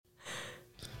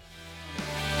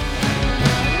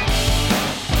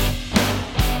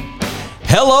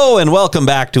Hello and welcome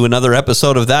back to another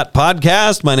episode of That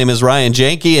Podcast. My name is Ryan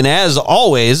Janke, and as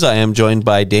always, I am joined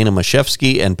by Dana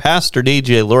Mashevsky and Pastor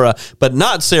DJ Lura, but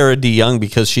not Sarah D. Young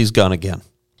because she's gone again.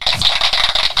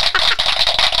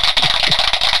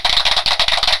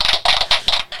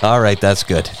 All right, that's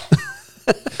good.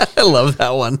 I love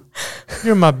that one.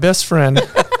 You're my best friend.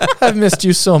 I've missed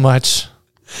you so much.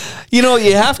 You know,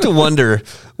 you have to wonder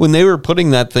when they were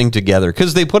putting that thing together,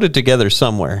 because they put it together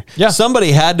somewhere. Yeah.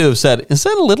 Somebody had to have said, is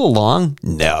that a little long?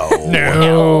 No.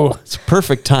 No. It's a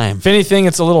perfect time. If anything,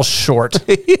 it's a little short.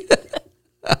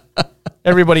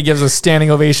 Everybody gives a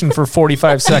standing ovation for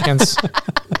 45 seconds.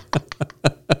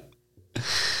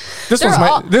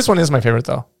 This one is my favorite,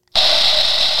 though.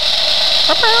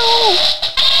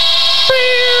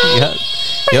 Yeah.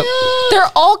 Yep. They're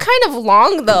all kind of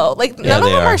long, though. Like, none of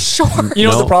them are short. You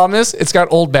know what the problem is? It's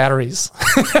got old batteries.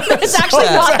 It's actually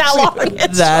not that long.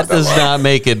 It's That does not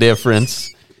make a difference.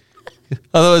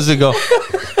 Otherwise, they go.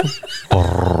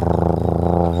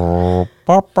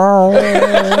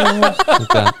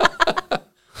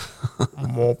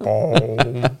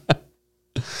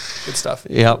 Good stuff.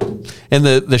 Yep. And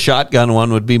the shotgun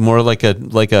one would be more like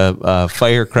a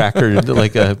firecracker,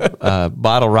 like a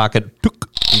bottle rocket.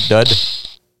 Dud.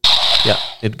 Yeah,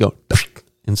 it'd go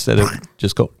instead of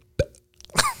just go.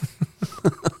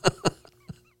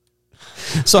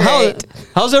 So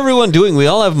how's everyone doing? We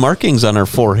all have markings on our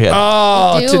forehead.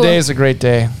 Oh, today is a great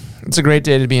day. It's a great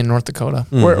day to be in North Dakota.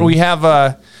 Where we have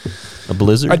a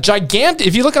blizzard. A gigantic.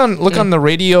 If you look on the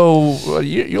radio,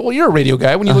 you're a radio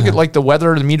guy. When you look at like the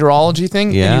weather, the meteorology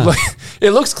thing, and you look,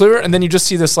 it looks clear, and then you just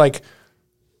see this like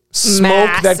smoke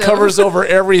that covers over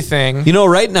everything. You know,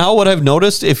 right now, what I've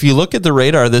noticed, if you look at the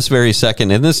radar this very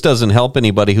second, and this doesn't help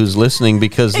anybody who's listening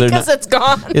because it's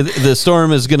gone. The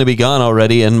storm is going to be gone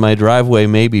already, and my driveway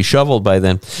may be shoveled by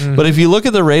then. Mm-hmm. But if you look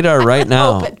at the radar right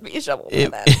now,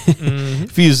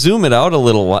 if you zoom it out a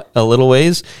little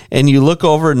ways, and you look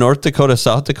over North Dakota,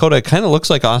 South Dakota, it kind of looks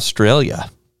like Australia.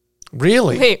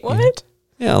 Really? Wait, what?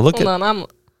 Yeah, look Hold on,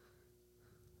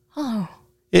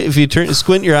 If you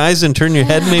squint your eyes and turn your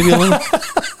head maybe a little.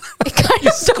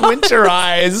 Squint your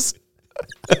eyes.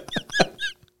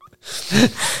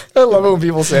 I love it when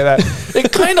people say that.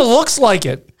 It kind of looks like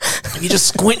it. You just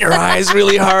squint your eyes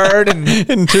really hard and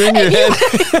turn your head.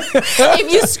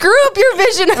 If you screw up your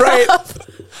vision enough.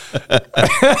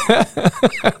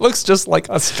 Looks just like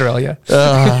Australia.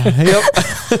 Yep.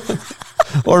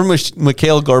 Or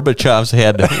Mikhail Gorbachev's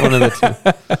head, one of the two.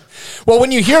 Well,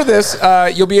 when you hear this,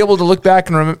 you'll be able to look back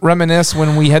and reminisce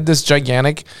when we had this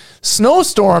gigantic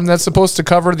snowstorm that's supposed to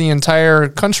cover the entire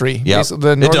country,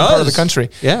 the northern part of the country.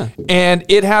 Yeah. And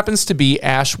it happens to be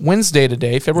Ash Wednesday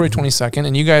today, February 22nd,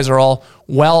 and you guys are all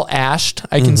well ashed,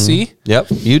 I can see. Yep.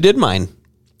 You did mine.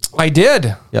 I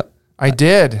did. Yep. I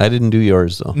did. I didn't do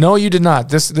yours, though. No, you did not.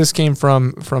 This came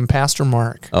from Pastor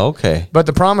Mark. Okay. But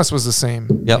the promise was the same.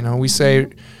 Yep. You know, we say...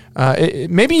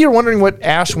 maybe you're wondering what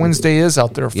Ash Wednesday is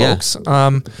out there, folks.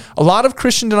 Yeah. A lot of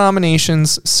Christian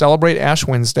denominations celebrate Ash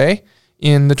Wednesday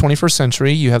in the 21st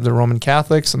century. You have the Roman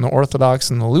Catholics and the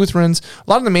Orthodox and the Lutherans, a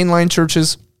lot of the mainline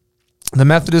churches, the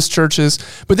Methodist churches.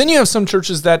 But then you have some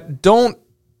churches that don't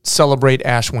celebrate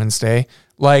Ash Wednesday,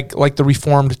 like the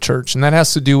Reformed Church. And that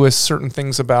has to do with certain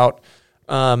things about,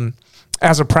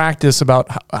 as a practice, about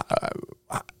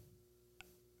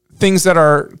things that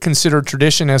are considered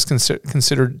tradition as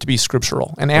considered to be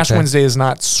scriptural. And Ash Wednesday is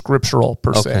not scriptural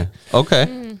per se.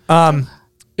 Okay.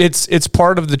 It's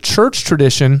part of the church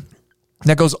tradition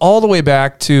that goes all the way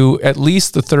back to at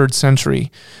least the 3rd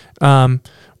century,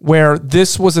 where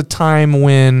this was a time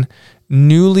when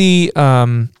newly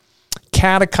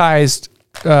catechized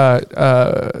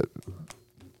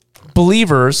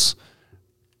believers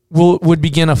would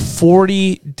begin a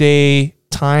 40-day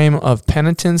time of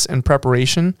penitence and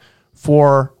preparation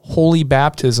for holy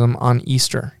baptism on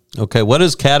Easter. Okay, what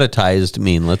does catechized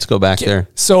mean? Let's go back there.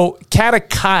 So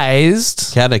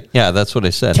catechized... yeah, that's what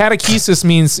I said. Catechesis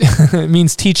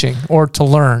means teaching or to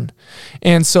learn.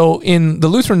 And so in the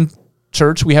Lutheran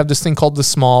Church, we have this thing called the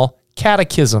Small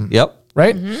Catechism. Yep.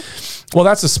 Right? Mm-hmm. Well,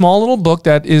 that's a small little book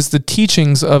that is the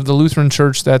teachings of the Lutheran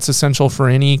Church that's essential for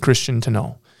any Christian to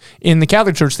know. In the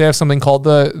Catholic Church, they have something called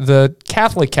the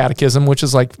Catholic Catechism, which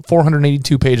is like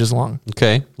 482 pages long.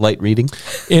 Okay, light reading.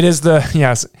 It is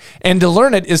yes. And to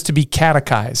learn it is to be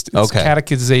catechized. It's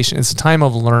catechization. It's a time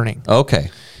of learning. Okay.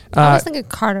 I was thinking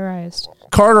carterized.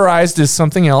 Carterized is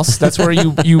something else. That's where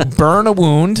you burn a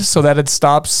wound so that it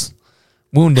stops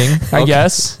wounding, I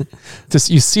guess.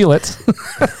 Just you seal it.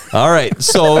 All right.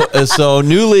 So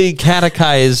newly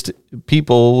catechized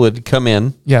people would come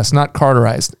in. Yes, not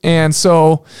carterized. And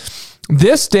so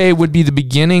This day would be the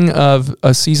beginning of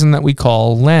a season that we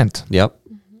call Lent. Yep.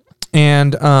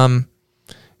 And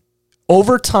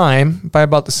over time, by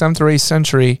about the 7th or 8th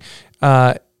century,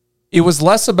 it was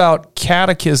less about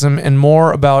catechism and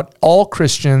more about all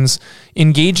Christians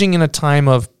engaging in a time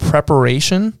of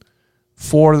preparation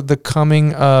for the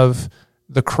coming of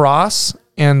the cross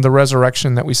and the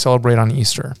resurrection that we celebrate on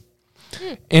Easter.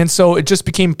 And so it just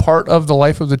became part of the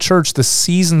life of the church, the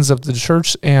seasons of the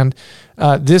church. And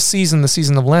this season, the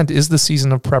season of Lent, is the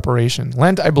season of preparation.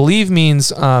 Lent, I believe,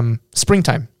 means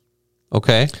springtime.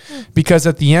 Okay. Because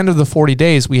at the end of the 40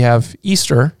 days, we have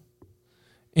Easter,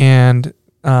 and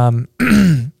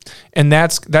and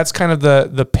that's kind of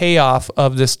the payoff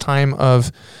of this time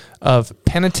of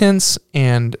penitence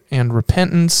and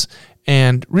repentance,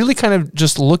 and really kind of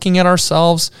just looking at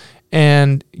ourselves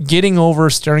and getting over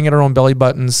staring at our own belly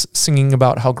buttons, singing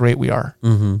about how great we are,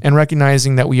 and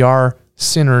recognizing that we are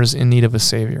sinners in need of a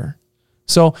Savior.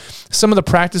 So some of the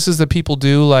practices that people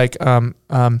do, like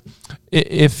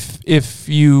if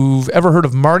you've ever heard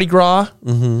of Mardi Gras,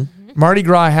 Mardi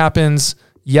Gras happens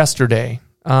yesterday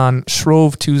on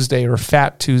Shrove Tuesday or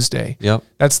Fat Tuesday. Yep.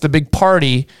 That's the big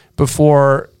party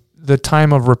before the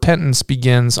time of repentance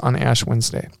begins on Ash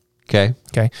Wednesday. Okay.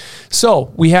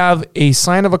 So we have a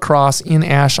sign of a cross in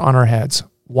ash on our heads.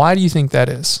 Why do you think that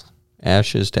is?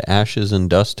 Ashes to ashes and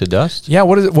dust to dust. Yeah.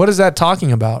 What is that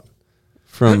talking about?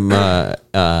 From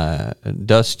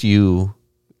dust you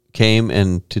came,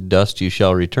 and to dust you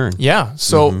shall return. Yeah.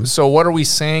 So what are we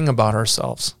saying about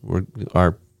ourselves?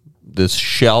 This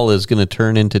shell is going to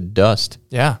turn into dust.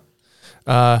 Yeah.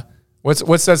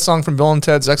 What's that song from Bill and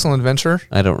Ted's Excellent Adventure?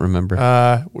 I don't remember.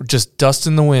 We're just dust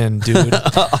in the wind, dude.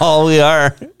 All we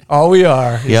are. All we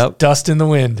are is Yep. dust in the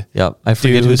wind. Yep. I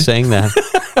forget who sang that.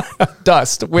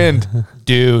 Dust, wind,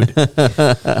 dude.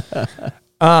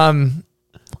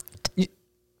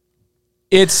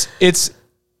 It's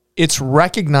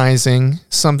recognizing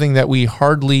something that we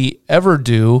hardly ever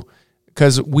do,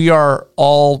 because we are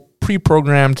all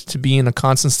pre-programmed to be in a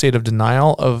constant state of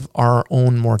denial of our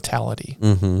own mortality.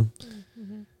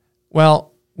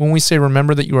 Well, when we say,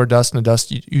 remember that you are dust, and to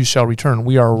dust you shall return,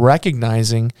 we are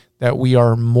recognizing that we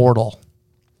are mortal,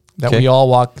 that we all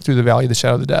walk through the valley of the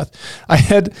shadow of the death. I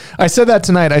said that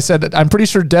tonight. I said that I'm pretty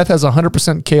sure death has a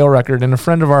 100% KO record, and a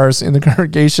friend of ours in the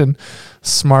congregation,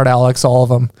 smart Alex, all of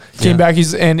them, came back. He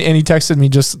texted me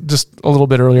just a little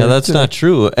bit earlier. No, that's not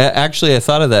true. Actually, I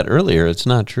thought of that earlier. It's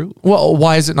not true. Well,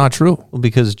 why is it not true? Well,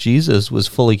 because Jesus was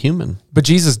fully human. But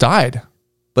Jesus died.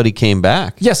 But he came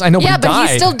back. Yes, I know. Yeah, but he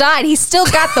died. He still died. He still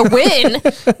got the win.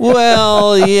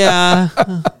 Well, yeah.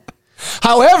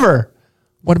 However,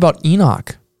 what about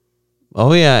Enoch?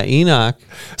 Oh yeah, Enoch.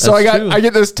 So I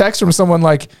get this text from someone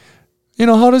like,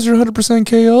 how does your 100%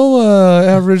 KO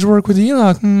average work with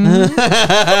Enoch?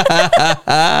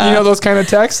 Those kind of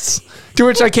texts. To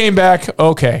which I came back,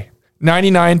 okay,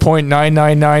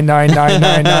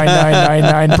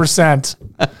 99.999999999%.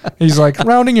 He's like,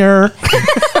 rounding error.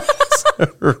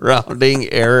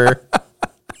 Rounding error.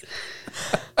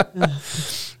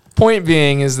 Point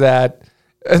being is that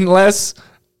unless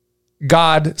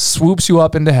God swoops you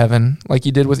up into heaven like he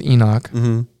did with Enoch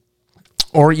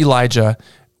or Elijah,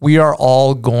 we are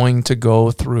all going to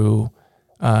go through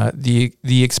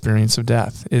the experience of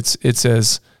death. It's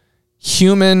as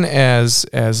human as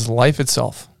life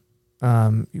itself.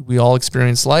 We all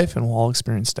experience life, and we'll all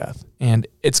experience death. And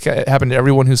it happened to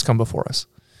everyone who's come before us.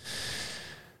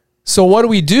 So what do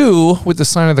we do with the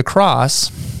sign of the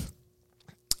cross?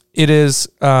 It is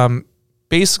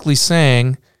basically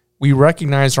saying we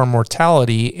recognize our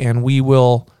mortality, and we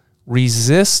will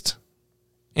resist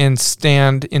and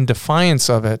stand in defiance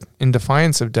of it, in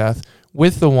defiance of death,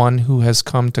 with the one who has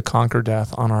come to conquer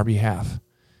death on our behalf,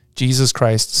 Jesus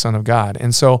Christ, Son of God.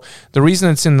 And so the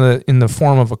reason it's in the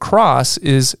form of a cross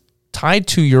is tied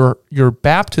to your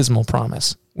baptismal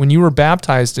promise. When you were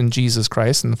baptized in Jesus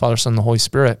Christ and the Father, Son, and the Holy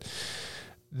Spirit,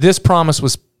 this promise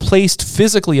was placed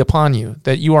physically upon you,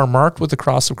 that you are marked with the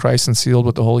cross of Christ and sealed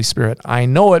with the Holy Spirit. I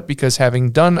know it because,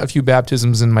 having done a few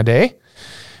baptisms in my day,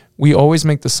 we always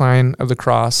make the sign of the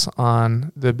cross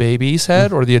on the baby's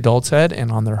head or the adult's head and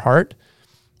on their heart.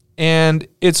 And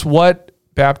it's what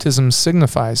baptism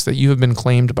signifies, that you have been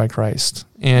claimed by Christ.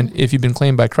 And if you've been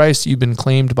claimed by Christ, you've been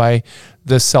claimed by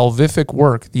the salvific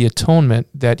work, the atonement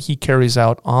that he carries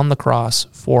out on the cross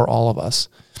for all of us.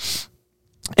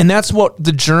 And that's what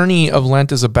the journey of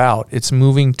Lent is about. It's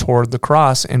moving toward the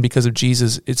cross, and because of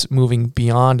Jesus, it's moving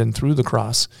beyond and through the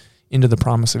cross into the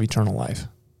promise of eternal life.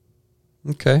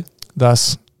 Okay.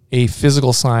 Thus, a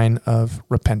physical sign of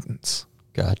repentance.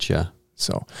 Gotcha.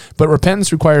 But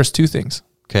repentance requires two things.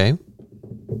 Okay.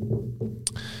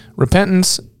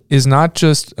 Repentance is not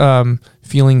just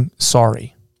feeling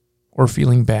sorry or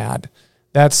feeling bad.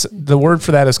 That's the word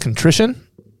for that is contrition.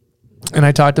 And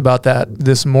I talked about that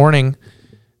this morning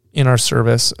in our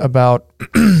service about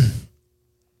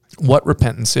what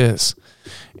repentance is.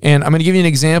 And I'm going to give you an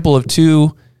example of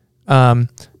two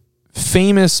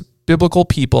famous biblical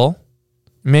people.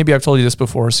 Maybe I've told you this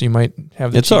before, so you might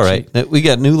have the It's all right. Sheet. We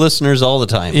got new listeners all the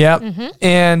time. Yeah. Mm-hmm.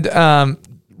 And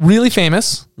really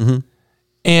famous. Mm-hmm.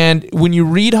 And when you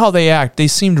read how they act, they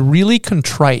seemed really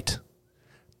contrite,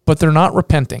 but they're not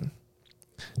repenting.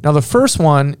 Now, the first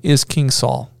one is King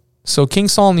Saul. So King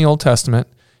Saul in the Old Testament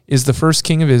is the first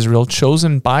king of Israel,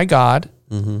 chosen by God,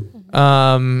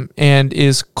 and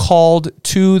is called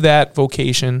to that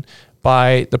vocation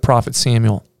by the prophet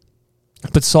Samuel.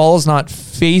 But Saul is not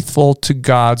faithful to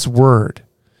God's word.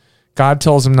 God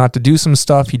tells him not to do some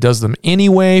stuff. He does them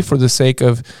anyway for the sake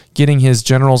of getting his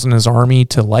generals and his army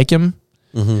to like him.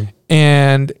 Mm-hmm.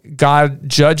 And God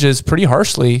judges pretty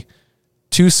harshly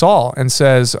to Saul and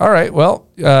says, all right, well,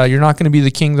 you're not going to be the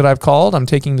king that I've called. I'm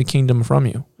taking the kingdom from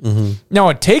you. Mm-hmm. Now,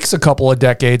 it takes a couple of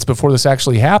decades before this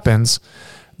actually happens,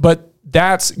 but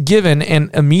that's given, and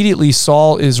immediately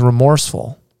Saul is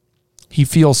remorseful. He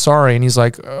feels sorry, and he's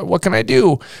like, what can I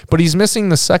do? But he's missing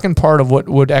the second part of what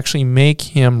would actually make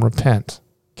him repent,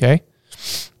 okay?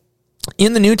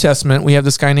 In the New Testament, we have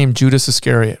this guy named Judas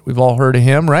Iscariot. We've all heard of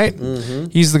him, right?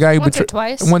 Mm-hmm. He's the guy who once or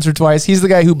twice. He's the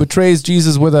guy who betrays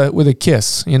Jesus with a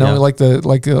kiss, like a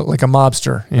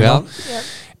mobster, you know. Yep.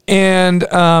 And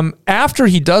after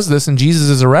he does this, and Jesus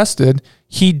is arrested,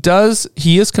 he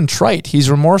is contrite. He's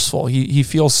remorseful. He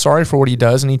feels sorry for what he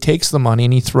does, and he takes the money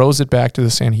and he throws it back to the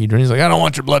Sanhedrin. He's like, I don't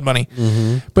want your blood money.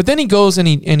 Mm-hmm. But then he goes and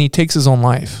he takes his own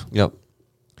life. Yep.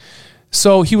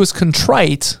 So he was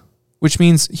contrite, which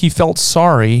means he felt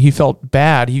sorry, he felt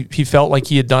bad, he felt like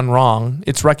he had done wrong.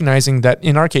 It's recognizing that,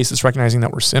 in our case, it's recognizing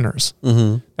that we're sinners.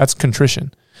 Mm-hmm. That's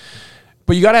contrition.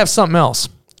 But you got to have something else.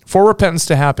 For repentance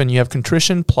to happen, you have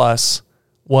contrition plus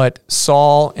what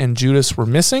Saul and Judas were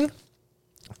missing,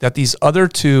 that these other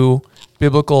two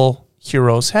biblical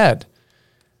heroes had.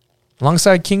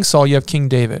 Alongside King Saul, you have King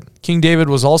David. King David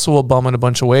was also a bum in a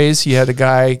bunch of ways. He had a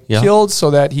guy killed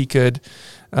so that he could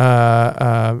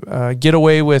get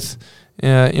away with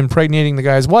impregnating the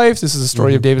guy's wife. This is the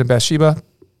story of David and Bathsheba.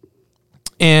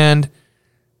 And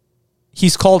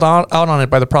he's called out on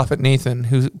it by the prophet Nathan,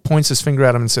 who points his finger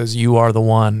at him and says, you are the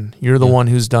one. You're the one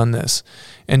who's done this.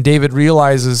 And David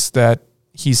realizes that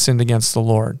he's sinned against the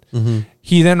Lord. Mm-hmm.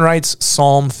 He then writes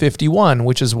Psalm 51,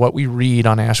 which is what we read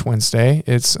on Ash Wednesday.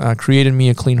 It's, create in me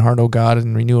a clean heart, O God,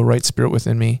 and renew a right spirit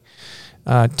within me.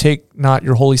 Take not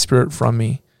your Holy Spirit from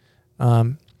me.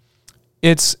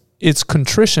 It's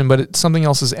contrition, but something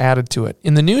else is added to it.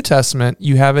 In the New Testament,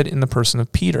 you have it in the person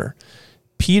of Peter.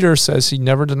 Peter says he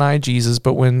never denied Jesus,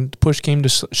 but when push came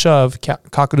to shove,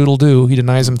 cock-a-doodle-doo, he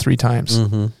denies him 3 times.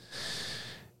 Mm-hmm.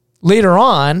 Later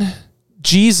on,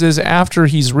 Jesus, after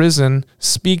he's risen,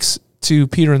 speaks to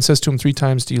Peter and says to him 3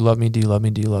 times, do you love me? Do you love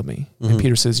me? Do you love me? Mm-hmm. And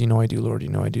Peter says, you know I do, Lord. You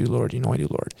know I do, Lord. You know I do,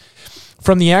 Lord.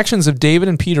 From the actions of David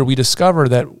and Peter, we discover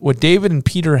that what David and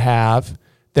Peter have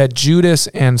that Judas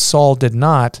and Saul did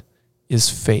not is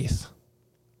faith.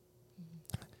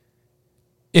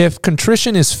 If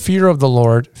contrition is fear of the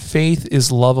Lord, faith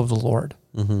is love of the Lord.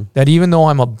 Mm-hmm. That even though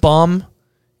I'm a bum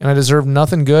and I deserve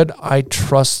nothing good, I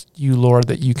trust you, Lord,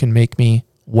 that you can make me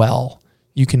well.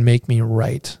 You can make me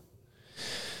right.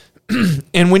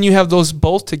 And when you have those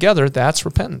both together, that's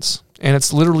repentance. And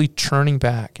it's literally turning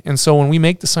back. And so when we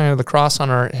make the sign of the cross on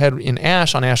our head on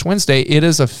Ash Wednesday, it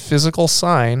is a physical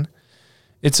sign.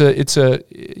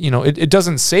 It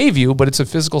doesn't save you, but it's a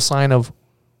physical sign of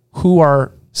who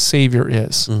our Savior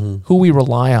is, who we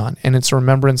rely on. And it's a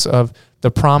remembrance of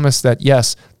the promise that,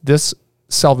 yes, this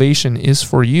salvation is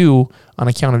for you on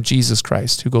account of Jesus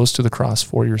Christ, who goes to the cross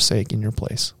for your sake in your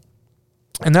place.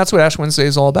 And that's what Ash Wednesday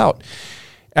is all about.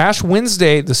 Ash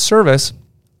Wednesday, the service,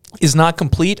 is not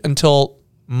complete until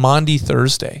Maundy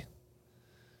Thursday.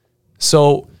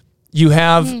 So you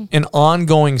have an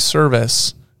ongoing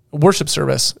service, worship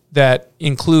service, that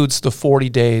includes the 40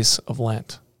 days of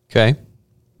Lent. Okay.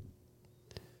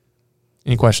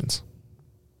 Any questions?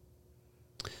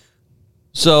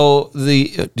 So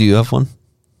do you have one?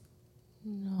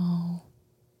 No.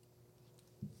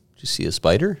 Did you see a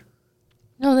spider?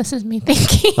 No, this is me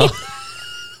thinking. Oh.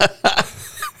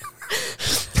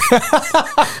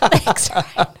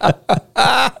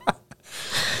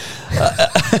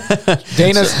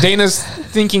 Thanks, Dana's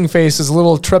thinking face is a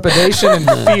little trepidation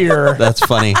and fear. That's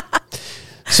funny.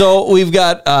 So we've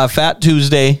got Fat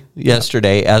Tuesday.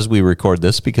 yesterday as we record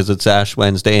this because it's Ash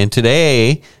Wednesday. And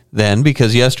today, then,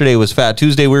 because yesterday was Fat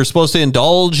Tuesday, we were supposed to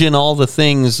indulge in all the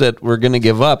things that we're going to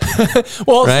give up.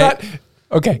 Well, right? It's not...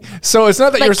 Okay, so it's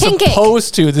not that you're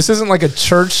supposed to. This isn't like a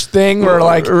church thing or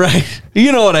like... Right.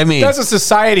 You know what I mean. That's a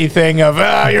society thing of,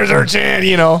 you're searching,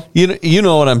 You know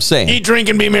what I'm saying. Eat, drink,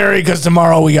 and be merry because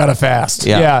tomorrow we got to fast.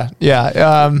 Yeah.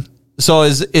 So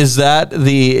is that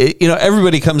the...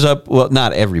 everybody comes up... Well,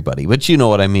 not everybody, but you know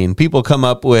what I mean. People come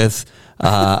up with,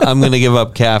 I'm going to give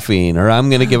up caffeine, or I'm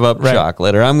going to give up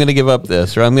chocolate, or I'm going to give up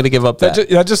this, or I'm going to give up that.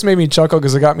 That just made me chuckle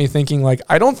because it got me thinking, like,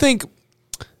 I don't think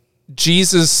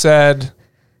Jesus said...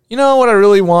 You know what I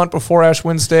really want before Ash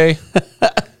Wednesday?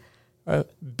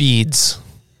 Beads.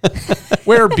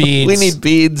 Wear beads. We need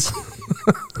beads.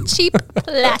 Cheap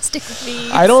plastic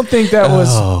beads. I don't think that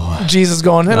was Jesus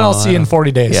going, and I'll see you in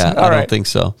 40 days. Yeah, I don't think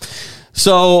so.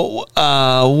 So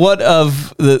what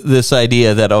of this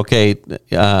idea that,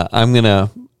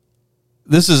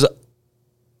 this is,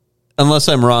 unless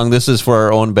I'm wrong, this is for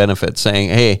our own benefit,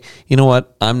 saying, hey, you know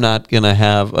what? I'm not going to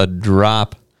have a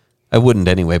drop. I wouldn't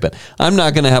anyway, but I'm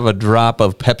not going to have a drop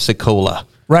of Pepsi Cola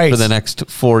for the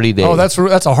next 40 days. Oh, that's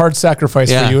a hard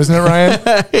sacrifice for you, isn't it,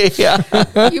 Ryan?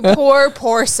 Yeah. You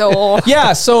poor soul.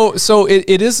 Yeah, so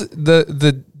it is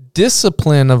the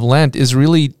discipline of Lent is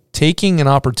really taking an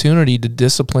opportunity to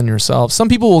discipline yourself. Some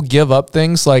people will give up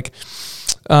things like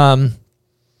I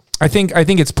think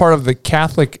it's part of the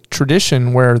Catholic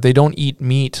tradition where they don't eat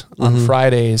meat on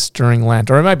Fridays during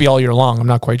Lent, or it might be all year long. I'm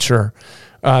not quite sure.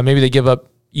 Maybe they give up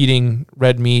eating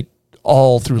red meat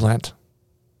all through Lent.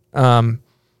 But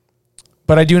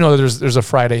I do know that there's a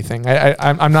Friday thing.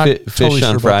 I'm not totally fish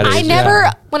on sure Fridays. I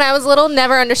never, when I was little,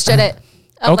 never understood it.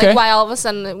 Okay. Like why all of a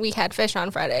sudden we had fish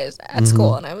on Fridays at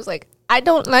school, and I was like, I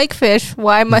don't like fish.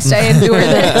 Why must I endure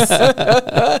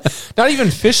this? Not even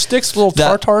fish sticks, little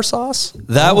tartar sauce.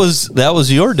 That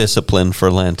was your discipline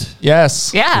for Lent.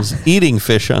 Yes. Yeah. Was eating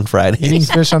fish on Friday. Eating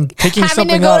fish on picking having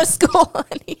something to go up. to school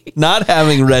and eat. Not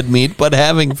having red meat, but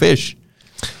having fish.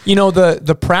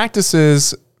 The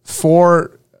practices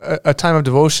for a time of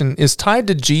devotion is tied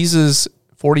to Jesus'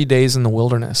 40 days in the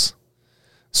wilderness.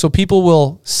 So people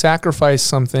will sacrifice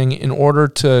something in order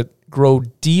to grow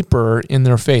deeper in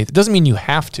their faith. It doesn't mean you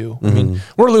have to. I mean,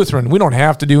 we're Lutheran. We don't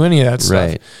have to do any of that stuff.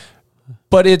 Right.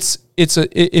 But if it's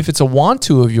a want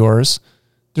to of yours,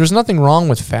 there's nothing wrong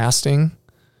with fasting.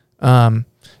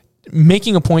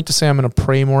 Making a point to say I'm going to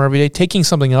pray more every day, taking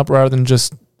something up rather than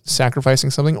just sacrificing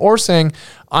something, or saying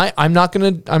I'm not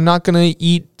gonna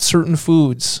eat certain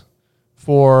foods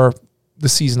for the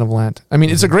season of Lent. I mean,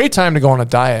 it's a great time to go on a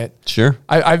diet. Sure.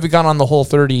 I've gone on the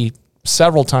Whole30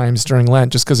 several times during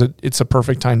Lent just because it's a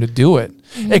perfect time to do it.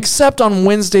 Except on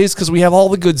Wednesdays because we have all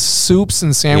the good soups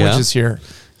and sandwiches here.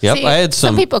 Yep. See, I had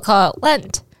some people call it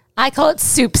Lent. I call it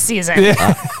soup season.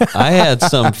 Yeah. I had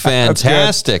some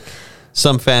fantastic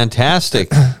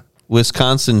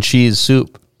Wisconsin cheese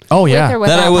soup. Oh yeah. With or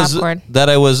without popcorn? That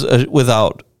I was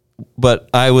without, but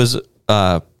I was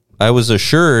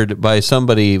assured by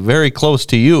somebody very close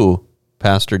to you,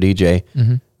 Pastor DJ,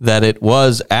 that it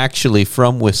was actually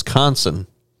from Wisconsin,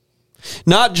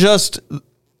 not just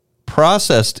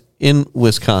processed in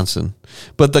Wisconsin,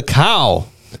 but the cow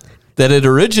that it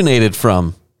originated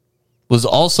from was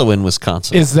also in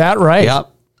Wisconsin. Is that right? Yep.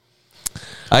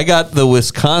 I got the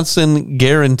Wisconsin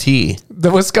guarantee.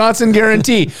 The Wisconsin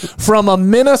guarantee from a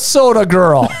Minnesota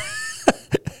girl.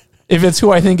 If it's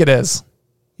who I think it is.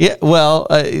 Yeah, well,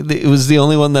 it was the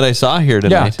only one that I saw here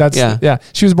tonight. Yeah.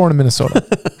 She was born in Minnesota.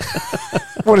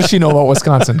 What does she know about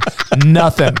Wisconsin?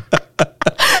 Nothing.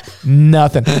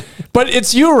 But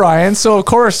it's you, Ryan, so of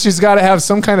course she's got to have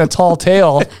some kind of tall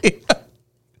tale.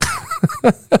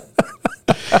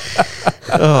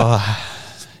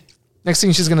 Next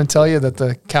thing she's going to tell you that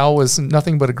the cow was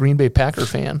nothing but a Green Bay Packer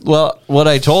fan. Well, what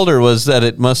I told her was that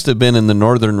it must have been in the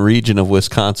northern region of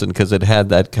Wisconsin because it had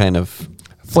that kind of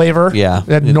flavor. Yeah,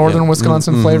 that northern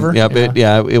Wisconsin flavor. Yep,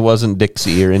 it wasn't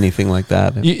Dixie or anything like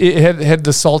that. It had the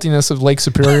saltiness of Lake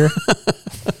Superior.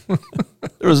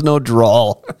 There was no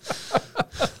drawl.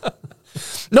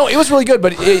 No, it was really good.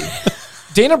 But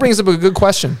Dana brings up a good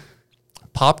question: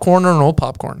 popcorn or no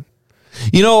popcorn?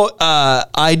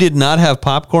 I did not have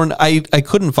popcorn. I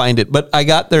couldn't find it, but I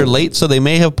got there late, so they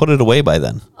may have put it away by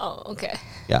then. Oh, okay.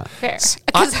 Yeah. Fair.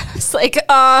 Because I was like,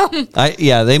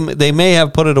 they may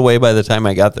have put it away by the time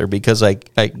I got there because I got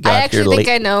here late. I actually think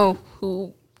I know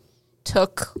who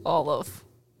took all of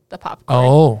the popcorn.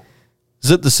 Oh.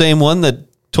 Is it the same one that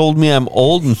told me I'm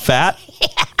old and fat?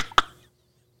 Yeah.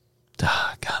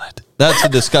 Got it. That's a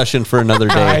discussion for another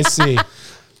day. I see.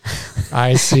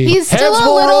 I see. He's still a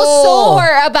little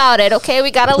sore about it. Okay,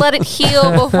 we gotta let it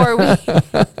heal before we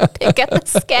get the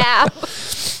scab.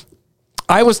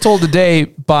 I was told today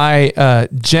by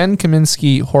Jen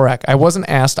Kaminsky Horak. I wasn't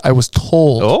asked. I was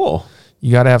told. Oh,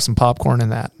 you got to have some popcorn in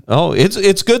that. Oh,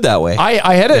 it's good that way.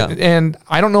 I had it, and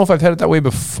I don't know if I've had it that way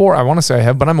before. I want to say I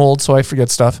have, but I'm old, so I forget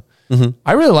stuff. Mm-hmm.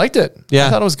 I really liked it. Yeah. I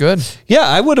thought it was good. Yeah,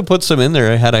 I would have put some in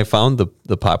there had I found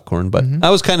the popcorn, but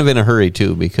I was kind of in a hurry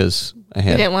too because I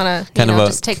had You didn't want to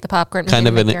just take the popcorn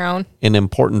and make your own. An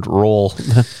important role.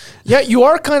 Yeah, you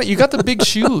are you got the big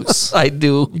shoes. I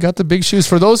do. You got the big shoes.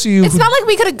 For those of you It's not like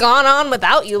we could have gone on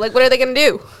without you. Like, what are they going to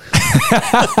do?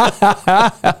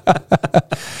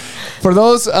 For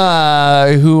those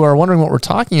who are wondering what we're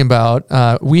talking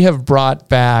about, we have brought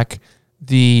back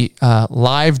the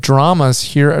live dramas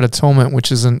here at Atonement, which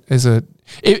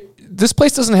this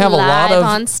place doesn't have live a lot of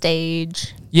on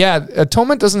stage. Yeah,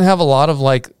 Atonement doesn't have a lot of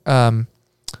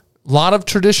lot of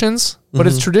traditions, but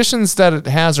its traditions that it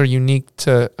has are unique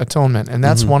to Atonement, and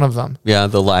that's one of them. Yeah,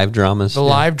 the live dramas.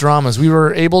 Live dramas. We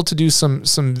were able to do some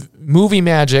movie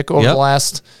magic over the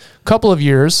last couple of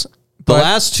years. The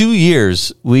last 2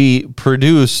 years, we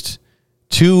produced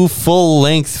 2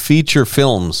 full-length feature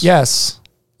films. Yes,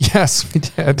 we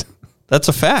did. That's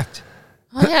a fact.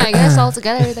 Oh yeah, I guess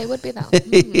altogether they would be that.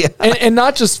 Yeah. And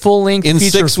not just full length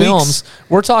feature films.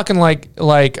 We're talking like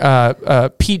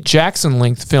Pete Jackson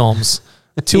length films,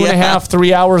 2.5,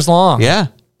 3 hours long. Yeah,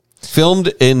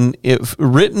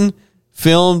 written,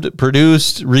 filmed,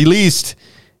 produced, released,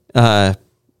 10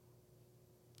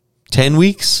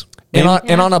 weeks. And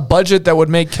on a budget that would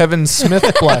make Kevin Smith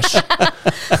blush. Yep.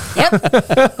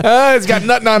 It's got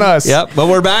nothing on us. Yep, but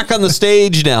we're back on the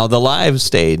stage now, the live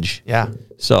stage. Yeah.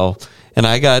 So, and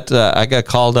I got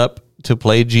called up to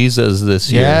play Jesus this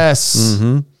year. Yes.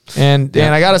 Mm-hmm. And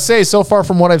I got to say, so far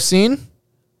from what I've seen,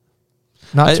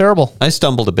 not terrible. I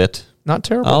stumbled a bit. Not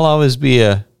terrible. I'll always be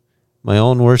my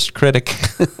own worst critic.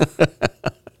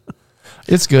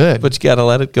 It's good. But you got to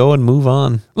let it go and move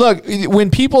on. Look,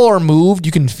 when people are moved,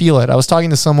 you can feel it. I was talking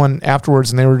to someone afterwards,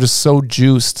 and they were just so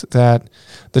juiced that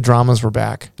the dramas were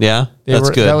back. Yeah, that's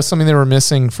good. That was something they were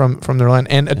missing from their Lent.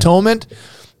 And Atonement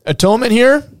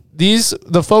here,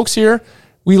 the folks here,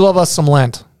 we love us some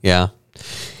Lent. Yeah.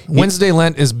 Wednesday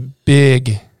Lent is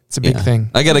big. It's a big thing.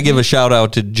 I got to give a shout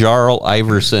out to Jarl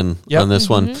Iverson on this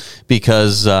one,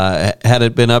 because had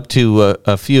it been up to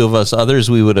a few of us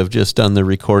others, we would have just done the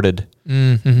recorded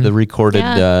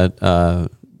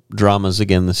dramas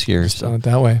again this year. Just done it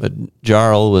that way. But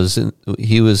Jarl was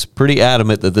pretty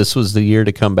adamant that this was the year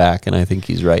to come back, and I think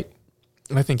he's right.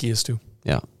 I think he is too.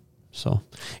 Yeah. So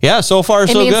so far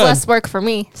so good. It means less work for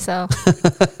me, so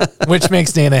which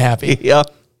makes Dana happy. Yeah.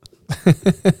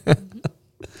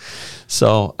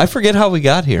 So I forget how we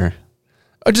got here.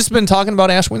 I've just been talking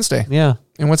about Ash Wednesday. Yeah.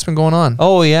 And what's been going on.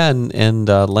 Oh, yeah. And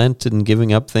Lent and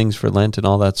giving up things for Lent and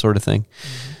all that sort of thing.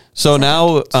 So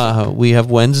now we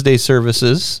have Wednesday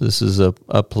services. This is a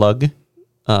plug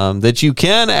that you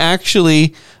can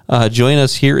actually join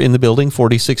us here in the building,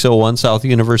 4601 South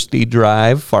University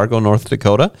Drive, Fargo, North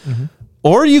Dakota. Mm-hmm.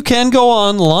 Or you can go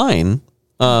online.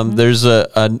 There's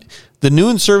the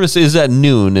noon service is at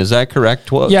noon. Is that correct?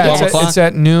 12 o'clock? It's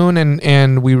at noon,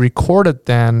 and we record it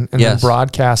then and then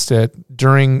broadcast it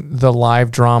during the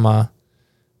live drama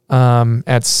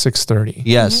at 6:30.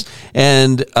 Yes,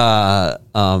 and I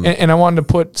wanted to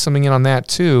put something in on that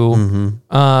too.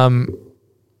 Mm-hmm.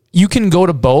 You can go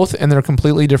to both, and they're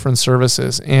completely different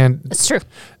services. And it's true.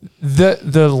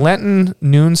 The Lenten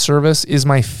noon service is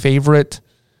my favorite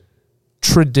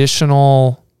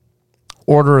traditional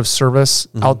order of service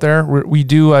out there. We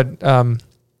do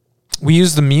we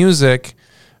use the music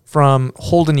from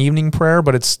Holden Evening Prayer,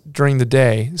 but it's during the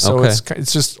day, so it's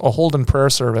just a Holden prayer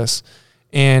service,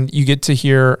 and you get to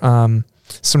hear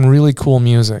some really cool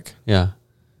music. Yeah,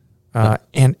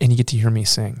 and you get to hear me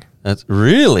sing. That's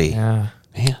really man.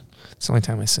 It's the only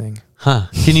time I sing. Huh?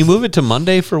 Can you move it to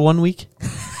Monday for 1 week?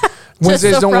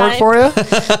 Wednesdays don't work for you.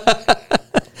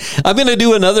 I'm going to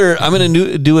do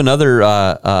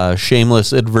another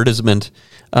shameless advertisement.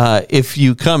 If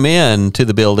you come in to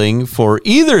the building for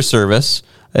either service,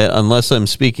 unless I'm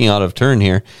speaking out of turn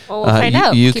here,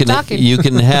 you can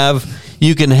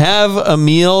have a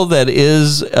meal that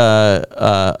is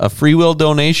a free will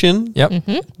donation. Yep.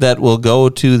 Mm-hmm. That will go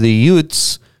to the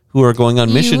youths who are going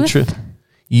on mission trips.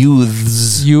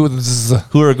 Youths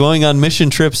who are going on mission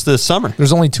trips this summer.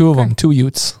 There's only 2 of them, 2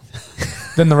 youths.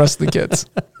 Than the rest of the kids.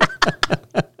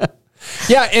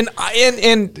 Yeah,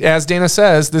 and as Dana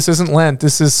says, this isn't Lent.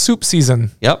 This is soup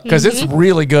season. Yep. Because it's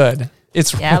really good.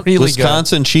 It's really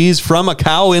Wisconsin good. cheese from a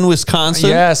cow in Wisconsin.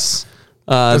 Yes.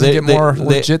 Doesn't get more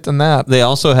legit than that. They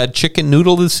also had chicken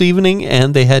noodle this evening,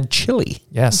 and they had chili.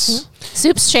 Yes.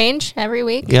 Soups change every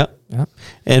week. Yep.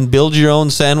 And build your own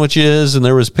sandwiches, and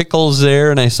there was pickles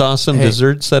there, and I saw some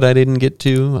desserts that I didn't get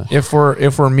to. If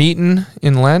we're meeting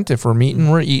in Lent, we're eating.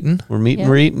 We're eating, Yep.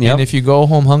 we're eating. Yep. And if you go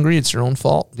home hungry, it's your own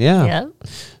fault. Yeah. Yep.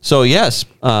 So yes,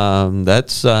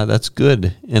 that's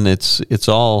good, and it's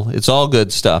all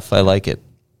good stuff. I like it.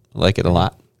 I like it a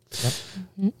lot. Yep.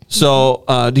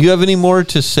 So, do you have any more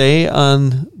to say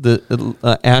on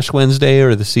the Ash Wednesday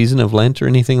or the season of Lent or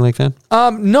anything like that?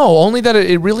 No, only that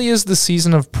it really is the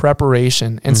season of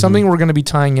preparation, and something we're going to be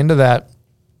tying into that.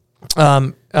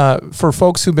 For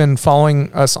folks who've been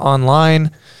following us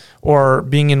online or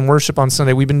being in worship on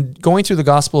Sunday, we've been going through the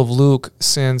Gospel of Luke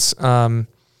since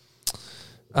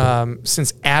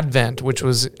Advent, which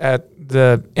was at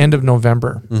the end of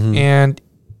November, and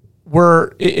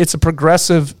it's a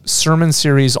progressive sermon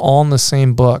series all in the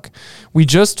same book. We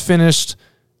just finished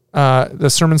the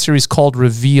sermon series called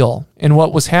Reveal. And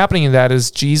what was happening in that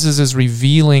is Jesus is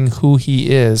revealing who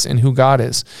he is and who God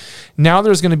is. Now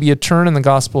there's going to be a turn in the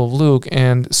Gospel of Luke.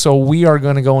 And so we are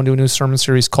going to go into a new sermon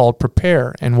series called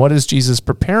Prepare. And what is Jesus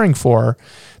preparing for?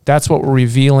 That's what we're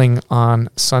revealing on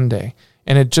Sunday.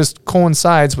 And it just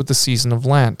coincides with the season of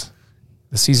Lent.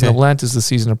 The season of Lent is the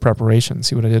season of preparation.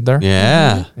 See what I did there?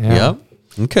 Yeah. Yep.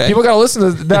 Okay. People got to listen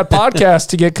to that podcast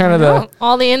to get kind of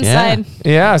all the inside.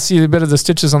 Yeah, see a bit of the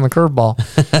stitches on the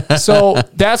curveball. So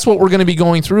that's what we're going to be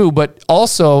going through. But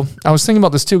also, I was thinking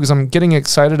about this too because I'm getting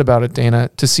excited about it, Dana,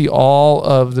 to see all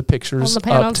of the pictures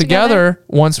up together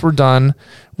once we're done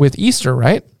with Easter,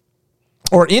 right?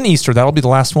 Or in Easter, that'll be the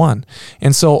last one.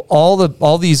 And so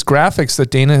all these graphics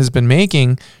that Dana has been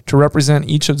making to represent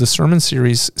each of the sermon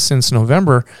series since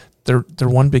November, they're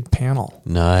one big panel.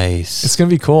 Nice. It's going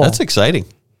to be cool. That's exciting.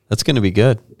 That's going to be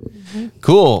good.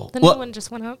 Cool. The new one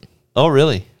just went up. Oh,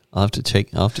 really? I'll have to check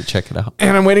it out.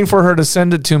 And I'm waiting for her to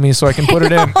send it to me so I can put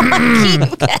it in.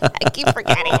 I keep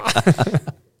forgetting.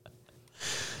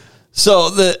 So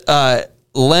the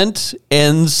Lent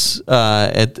ends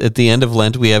at the end of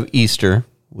Lent. We have Easter,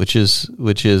 which is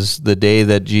the day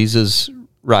that Jesus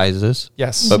rises.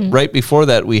 Yes. But right before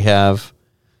that, we have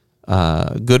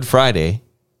Good Friday,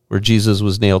 where Jesus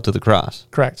was nailed to the cross.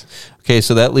 Correct. Okay,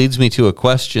 so that leads me to a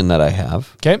question that I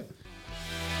have. Okay.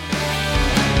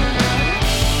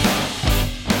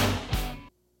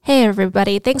 Hey,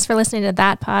 everybody. Thanks for listening to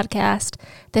that podcast.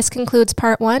 This concludes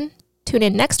part 1. Tune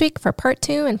in next week for part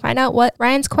 2 and find out what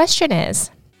Ryan's question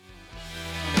is.